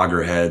at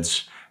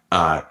loggerheads,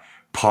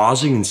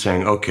 pausing and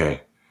saying,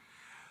 okay,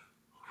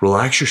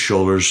 relax your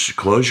shoulders,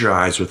 close your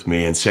eyes with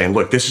me and saying,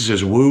 look, this is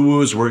as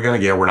woo-woo as we're going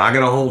to get. We're not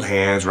going to hold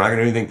hands. We're not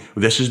going to do anything.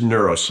 This is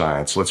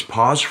neuroscience. Let's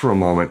pause for a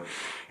moment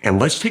and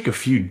let's take a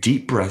few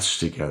deep breaths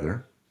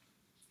together.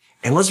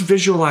 And let's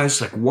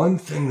visualize like one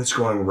thing that's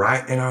going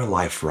right in our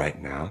life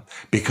right now,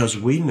 because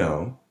we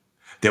know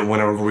that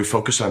whenever we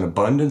focus on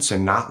abundance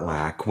and not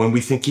lack, when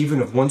we think even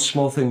of one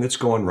small thing that's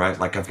going right,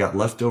 like I've got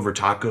leftover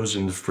tacos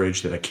in the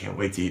fridge that I can't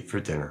wait to eat for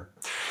dinner,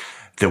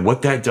 that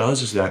what that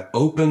does is that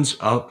opens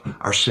up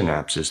our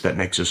synapses. That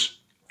makes us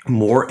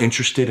more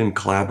interested in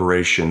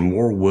collaboration,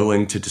 more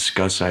willing to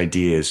discuss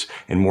ideas,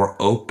 and more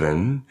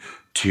open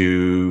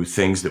to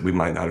things that we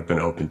might not have been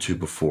open to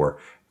before.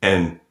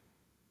 And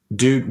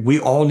dude, we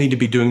all need to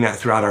be doing that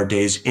throughout our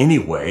days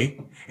anyway.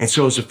 And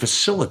so as a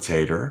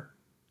facilitator,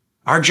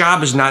 our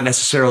job is not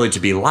necessarily to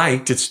be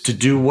liked. It's to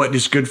do what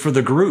is good for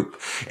the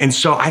group. And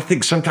so I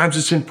think sometimes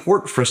it's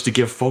important for us to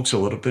give folks a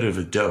little bit of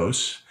a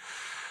dose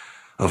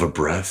of a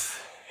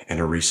breath and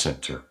a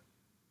recenter.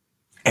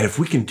 And if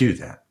we can do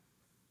that,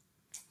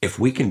 if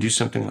we can do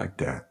something like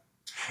that,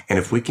 and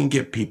if we can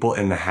get people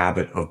in the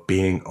habit of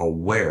being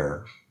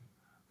aware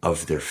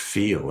of their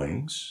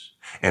feelings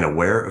and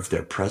aware of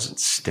their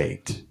present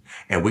state,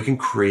 and we can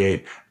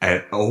create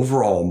an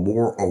overall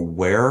more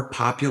aware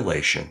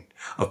population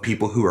of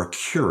people who are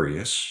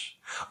curious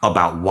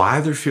about why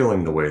they're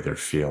feeling the way they're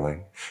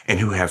feeling and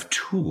who have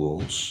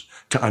tools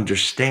to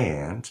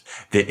understand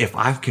that if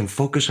I can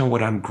focus on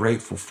what I'm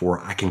grateful for,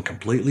 I can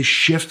completely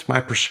shift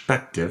my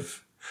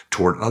perspective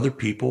toward other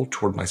people,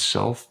 toward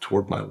myself,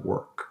 toward my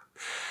work.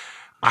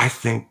 I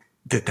think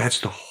that that's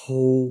the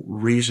whole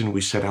reason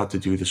we set out to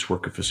do this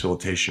work of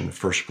facilitation in the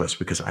first place,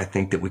 because I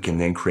think that we can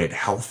then create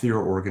healthier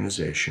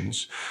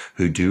organizations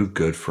who do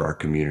good for our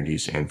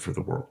communities and for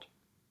the world.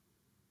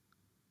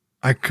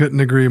 I couldn't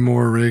agree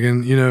more,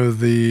 Reagan.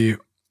 The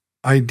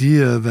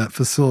idea that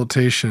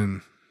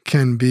facilitation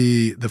can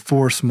be the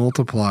force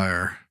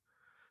multiplier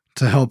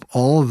to help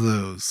all of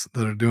those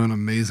that are doing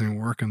amazing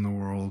work in the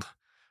world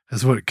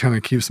is what kind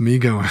of keeps me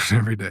going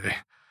every day.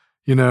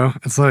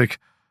 It's like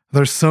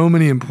there's so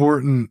many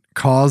important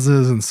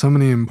causes and so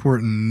many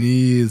important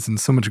needs and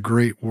so much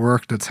great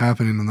work that's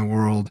happening in the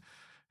world.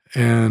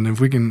 And if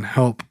we can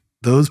help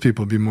those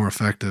people be more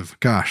effective,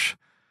 gosh,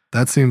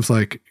 that seems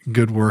like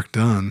good work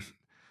done.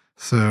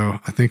 So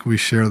I think we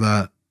share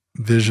that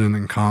vision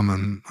in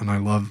common, and I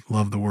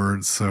love the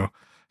words. So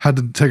had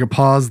to take a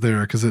pause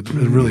there because it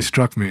really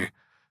struck me.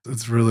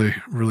 It's really,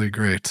 really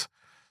great.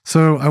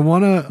 So I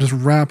want to just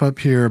wrap up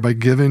here by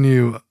giving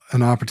you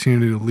an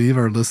opportunity to leave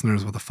our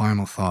listeners with a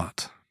final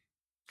thought.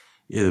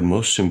 Yeah, the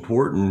most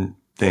important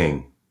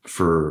thing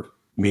for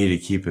me to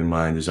keep in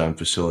mind as I'm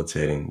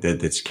facilitating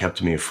that's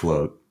kept me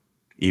afloat,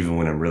 even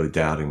when I'm really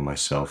doubting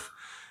myself,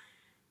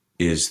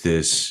 is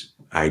this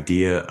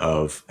idea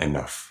of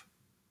enough.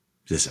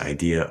 This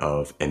idea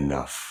of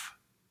enough.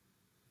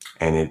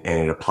 And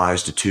it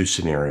applies to two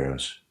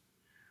scenarios.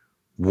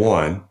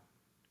 One,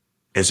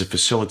 as a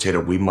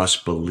facilitator, we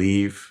must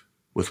believe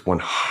with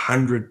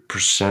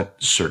 100%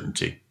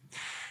 certainty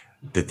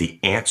that the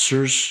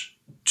answers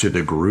to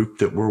the group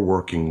that we're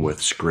working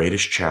with's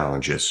greatest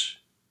challenges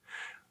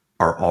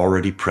are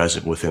already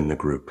present within the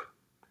group.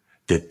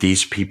 That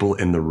these people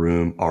in the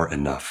room are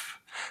enough.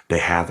 They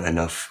have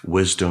enough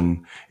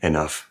wisdom,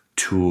 enough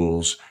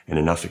tools, and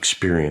enough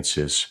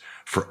experiences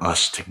for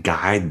us to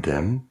guide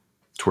them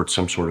towards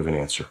some sort of an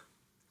answer,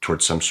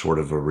 towards some sort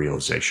of a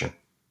realization.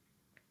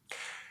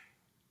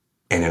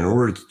 And in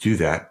order to do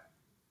that,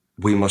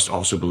 we must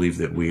also believe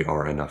that we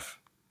are enough.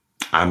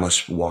 I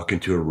must walk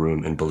into a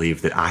room and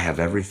believe that I have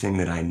everything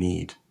that I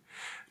need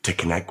to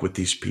connect with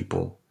these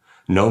people.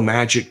 No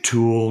magic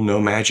tool, no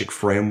magic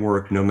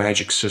framework, no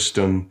magic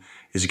system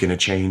is going to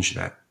change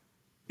that.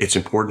 It's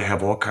important to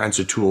have all kinds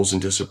of tools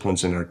and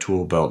disciplines in our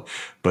tool belt.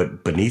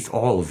 But beneath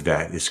all of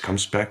that, this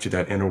comes back to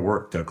that inner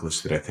work,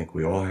 Douglas, that I think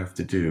we all have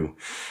to do,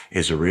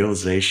 is a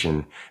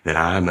realization that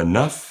I'm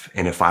enough.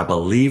 And if I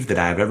believe that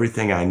I have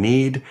everything I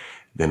need,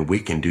 then we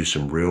can do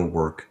some real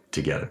work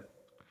together.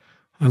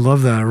 I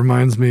love that. It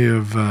reminds me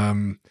of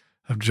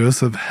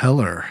Joseph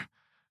Heller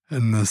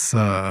in this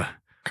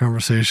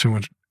conversation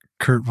with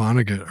Kurt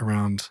Vonnegut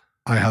around,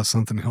 I have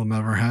something he'll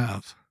never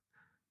have.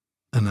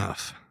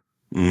 Enough.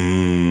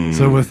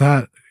 So with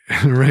that,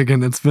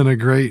 Reagan, it's been a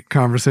great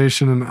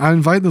conversation, and I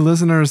invite the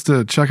listeners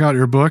to check out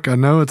your book. I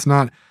know it's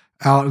not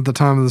out at the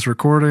time of this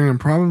recording and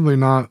probably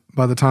not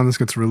by the time this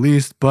gets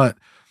released, but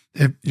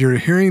if you're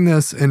hearing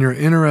this and you're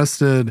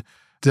interested,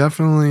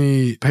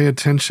 definitely pay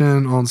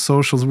attention on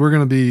socials. We're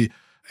going to be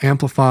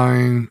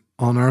amplifying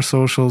on our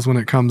socials when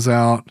it comes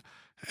out,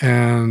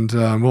 and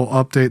we'll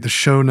update the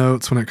show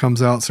notes when it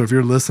comes out. So if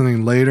you're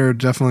listening later,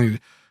 definitely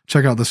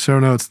check out the show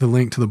notes. The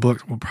link to the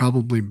book will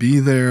probably be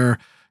there.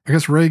 I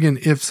guess, Reagan,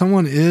 if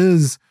someone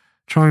is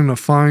trying to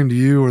find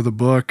you or the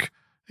book,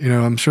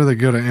 I'm sure they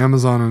go to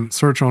Amazon and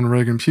search on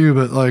Reagan Pugh,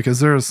 but is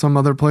there some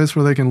other place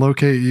where they can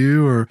locate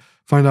you or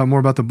find out more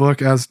about the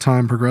book as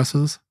time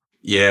progresses?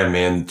 Yeah,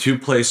 man. 2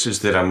 places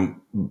that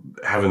I'm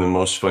having the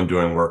most fun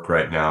doing work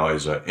right now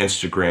is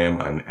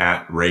Instagram. I'm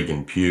at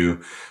Reagan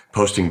Pugh,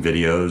 posting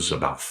videos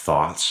about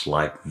thoughts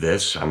like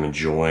this. I'm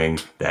enjoying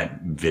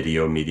that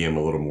video medium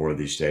a little more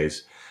these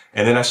days.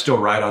 And then I still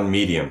write on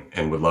Medium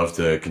and would love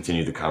to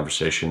continue the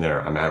conversation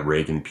there. I'm at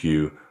Reagan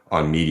Pugh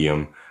on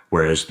Medium,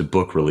 whereas the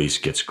book release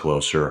gets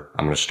closer,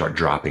 I'm going to start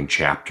dropping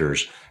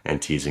chapters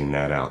and teasing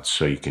that out.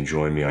 So you can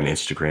join me on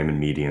Instagram and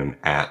Medium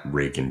at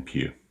Reagan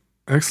Pugh.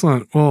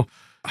 Excellent. Well,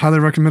 highly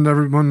recommend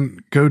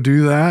everyone go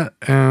do that.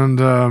 And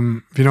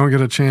if you don't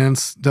get a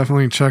chance,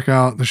 definitely check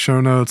out the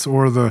show notes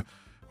or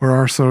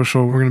our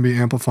social. We're going to be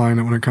amplifying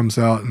it when it comes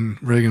out, and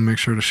Reagan, make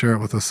sure to share it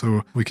with us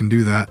so we can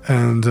do that.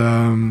 And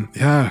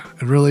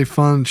really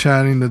fun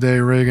chatting today,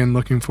 Reagan.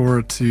 Looking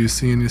forward to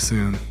seeing you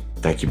soon.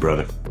 Thank you,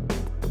 brother.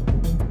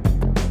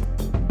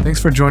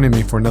 Thanks for joining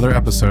me for another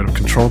episode of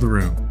Control the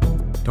Room.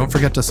 Don't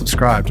forget to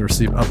subscribe to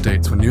receive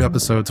updates when new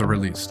episodes are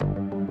released.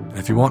 And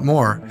if you want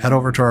more, head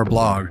over to our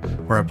blog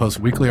where I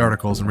post weekly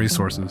articles and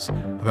resources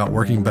about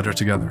working better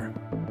together.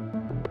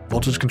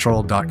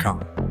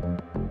 VoltageControl.com.